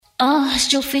Oh,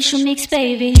 it's your official mix,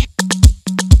 baby.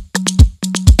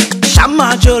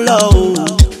 Shama Jolo,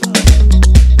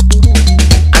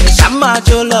 and Shama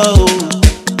Jolo.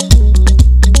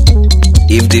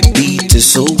 If the beat is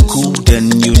so cool,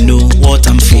 then you know what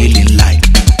I'm feeling like.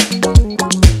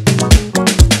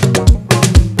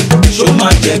 Show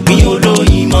my jẹ̀gbín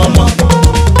olóyin mama,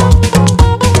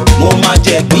 mo ma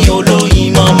jẹ̀gbín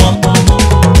olóyin mama.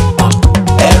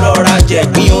 Ẹ rọra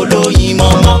jẹ̀gbín olóyin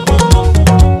mama,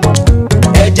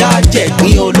 ẹja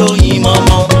jẹ̀gbín olóyin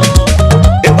mama.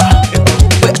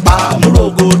 Pẹ̀pà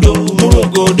múrògòdò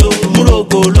múrògòdò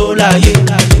múrògòdò láyé.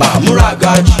 Bà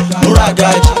múragají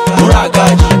múragají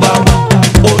múragají bàbá.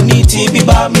 Oní ti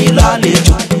bíbá mi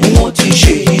lálejò, mo ti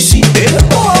ṣe yìí sí.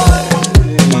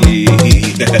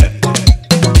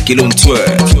 Kí ló ń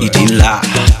twerk, ìdí ńlá.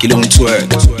 Kí ló ń twerk,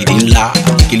 ìdí ńlá.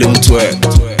 Kí ló ń twerk,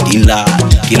 ìdí ńlá.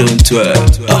 Kí ló ń twerk.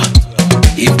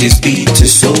 If this beat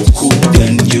is so cool,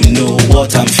 then you know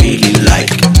what I'm feeling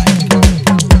like.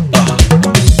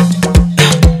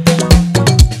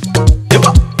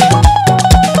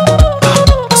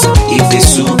 If the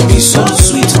soup is so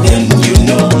sweet, then you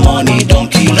know money don't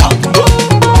kill am.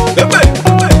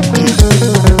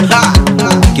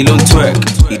 Kí ló ń twerk,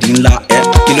 ìdí ńlá.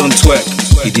 Kí ló ń twerk,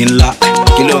 ìdí ńlá.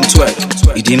 Kí ló ń twerk,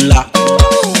 ìdí ńlá.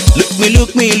 Look me,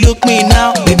 look me, look me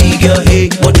now, baby girl, hey,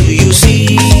 what do you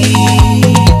see?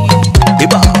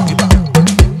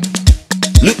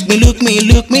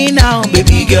 Look me now,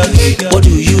 baby girl, hey, what do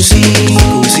you see?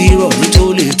 Kò sí ìrọ̀rùn tó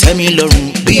lè tẹ́ mi lọ́rùn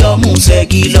bí ọmú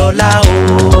Segi lọ́la o.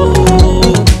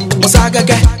 Mo sá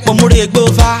gẹ́gẹ́, mo múre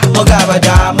gbófá, mo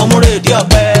gàbàjà, mo múre dí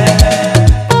ọ̀pẹ.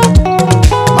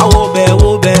 Má wo bẹ̀ wo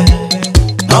bẹ̀,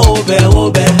 má wo bẹ̀ wo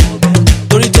bẹ̀,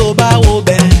 torí tó bá wo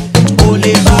bẹ̀, o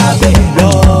lè bá bẹ̀ lọ.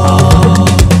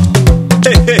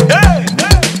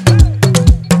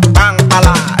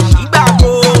 Pàǹpàlà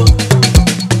ṣìgbàgbó,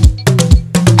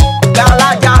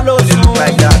 gàlájà lóṣù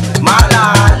ẹ̀yà máa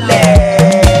lálẹ́.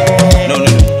 No,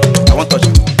 I won't touch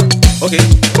it. Okay.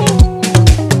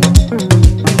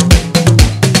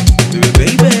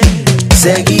 Baby.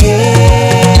 Segi,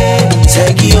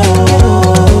 Segi,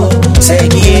 oh,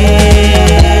 Segi,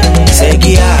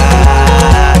 Segi,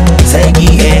 ah, Segi,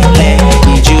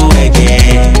 need you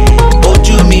again.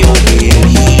 Ojú mi ò lè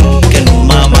rí, kẹnu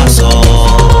mama sọ.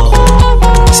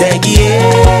 Segi,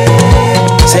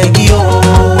 Segi,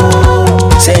 oh,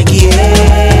 Segi,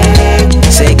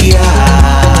 Segi,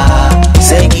 ah,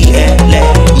 Segi,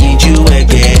 need you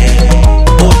again.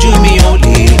 Ojú mi ò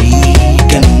lè rí,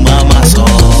 kẹnu mama sọ.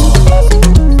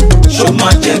 Ṣó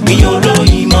máa jẹ̀gbín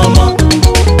olóyin mama,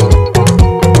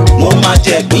 mo máa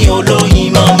jẹ̀gbín olóyin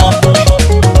mama.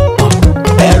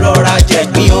 Ẹ rọra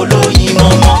jẹ̀gbín olóyin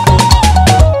mama,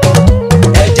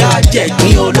 ẹja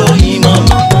jẹ̀gbín olóyin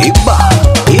mama. Ìgbà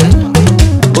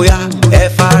bóyá ẹ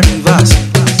fa reverse,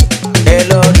 ẹ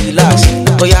lọ relax.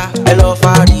 Bóyá ẹ lọ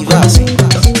fa reverse,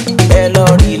 ẹ lọ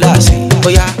relax.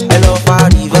 Bóyá ẹ lọ fa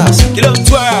reverse. Kí ló ń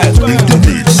twerk?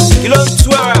 Kí ló ń twerk?